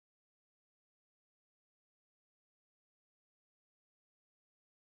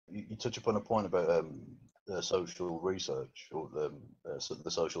you touch upon a point about social research or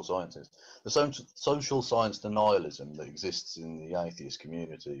the social sciences. The social science denialism that exists in the atheist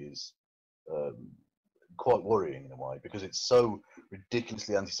community is quite worrying in a way, because it's so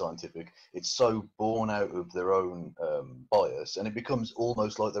ridiculously anti-scientific. It's so born out of their own bias, and it becomes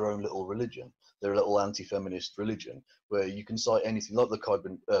almost like their own little religion, their little anti-feminist religion, where you can cite anything, like the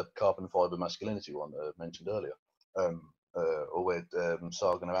carbon fiber masculinity one mentioned earlier, or where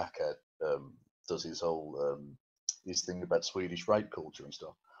Sargon of Akkad does his whole his thing about Swedish rape culture and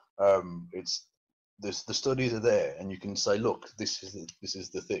stuff. It's this, the studies are there, and you can say, look, this is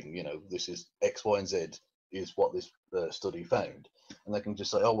the thing, you know, this is X, Y, and Z is what this study found, and they can just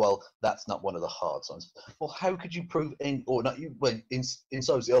say, oh well, that's not one of the hard science. Well, how could you prove in, or not you, well, in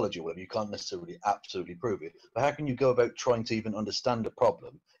sociology or whatever, you can't necessarily absolutely prove it, but how can you go about trying to even understand a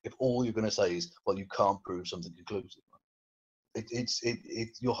problem if all you're going to say is, well, you can't prove something conclusive?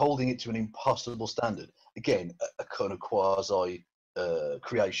 You're holding it to an impossible standard. Again, a kind of quasi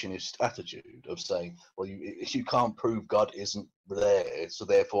creationist attitude of saying, well, you can't prove God isn't there, so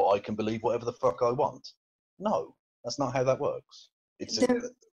therefore I can believe whatever the fuck I want. No, that's not how that works. It's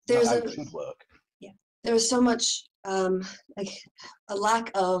there's not how it should work. Yeah, there's so much like a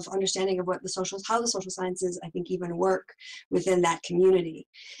lack of understanding of what how the social sciences, I think, even work within that community.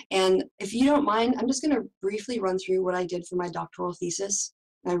 And if you don't mind, I'm just going to briefly run through what I did for my doctoral thesis.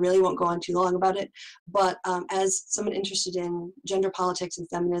 I really won't go on too long about it, but as someone interested in gender politics and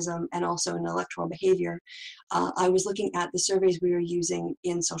feminism, and also in electoral behavior, I was looking at the surveys we were using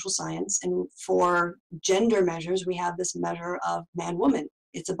in social science. And for gender measures, we have this measure of man-woman.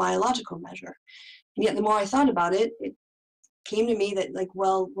 It's a biological measure. And yet the more I thought about it, it came to me that, like,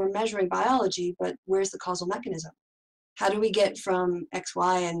 well, we're measuring biology, but where's the causal mechanism? How do we get from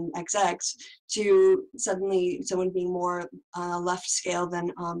XY and XX to suddenly someone being more left scale than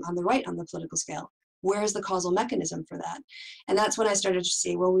on the right on the political scale? Where is the causal mechanism for that? And that's when I started to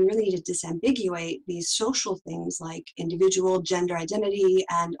see, well, we really need to disambiguate these social things like individual gender identity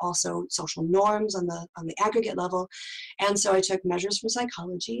and also social norms on the aggregate level. And so I took measures from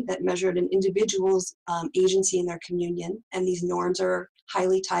psychology that measured an individual's agency in their communion, and these norms are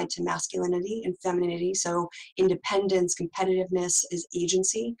highly tied to masculinity and femininity. So independence, competitiveness is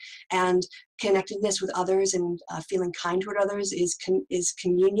agency, and connectedness with others and feeling kind toward others is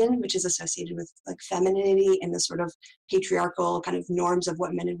communion, which is associated with like femininity and the sort of patriarchal kind of norms of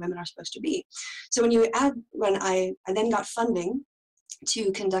what men and women are supposed to be. So when I then got funding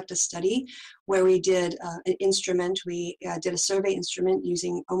to conduct a study where we did an instrument. We did a survey instrument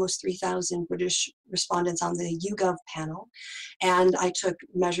using almost 3,000 British respondents on the YouGov panel. And I took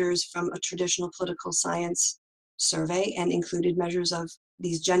measures from a traditional political science survey and included measures of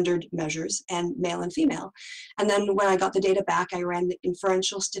these gendered measures and male and female. And then when I got the data back, I ran the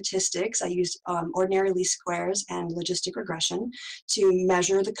inferential statistics. I used ordinary least squares and logistic regression to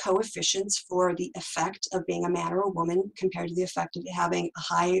measure the coefficients for the effect of being a man or a woman compared to the effect of having a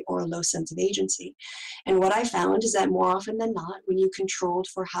high or a low sense of agency. And what I found is that more often than not, when you controlled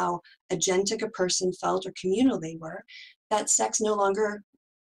for how agentic a person felt or communal they were, that sex no longer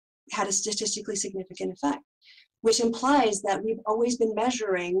had a statistically significant effect, which implies that we've always been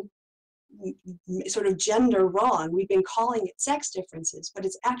measuring sort of gender wrong. We've been calling it sex differences, but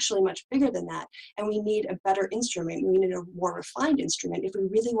it's actually much bigger than that. And we need a better instrument. We need a more refined instrument if we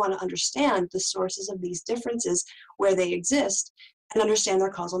really want to understand the sources of these differences, where they exist, and understand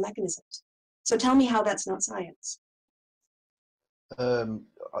their causal mechanisms. So tell me how that's not science.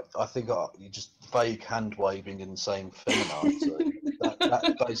 I think you just vague hand waving and saying feminazi.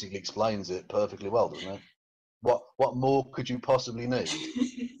 that basically explains it perfectly well, doesn't it? What more could you possibly need?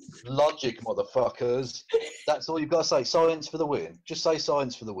 Logic, motherfuckers. That's all you've got to say. Science for the win. Just say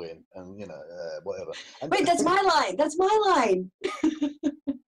science for the win, and whatever. And wait, that's my line. That's my line.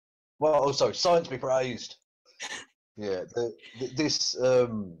 Well, oh, sorry. Science be praised. Yeah. The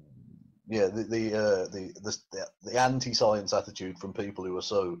anti-science attitude from people who are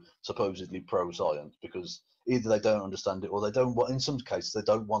so supposedly pro-science, because either they don't understand it, or they don't want. In some cases, they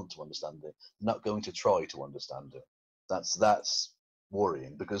don't want to understand it. They're not going to try to understand it. That's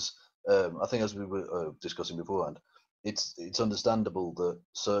worrying, because I think, as we were discussing beforehand, it's understandable that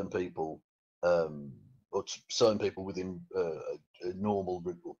certain people, or certain people within a normal,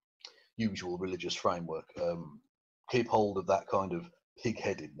 usual religious framework, keep hold of that kind of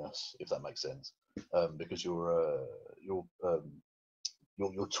pig-headedness, if that makes sense, because you're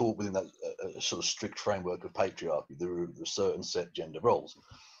taught within that sort of strict framework of patriarchy. There are certain set gender roles,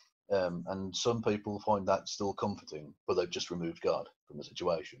 and some people find that still comforting, but they've just removed God from the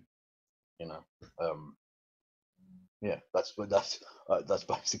situation. Yeah, that's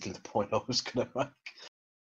basically the point I was going to make.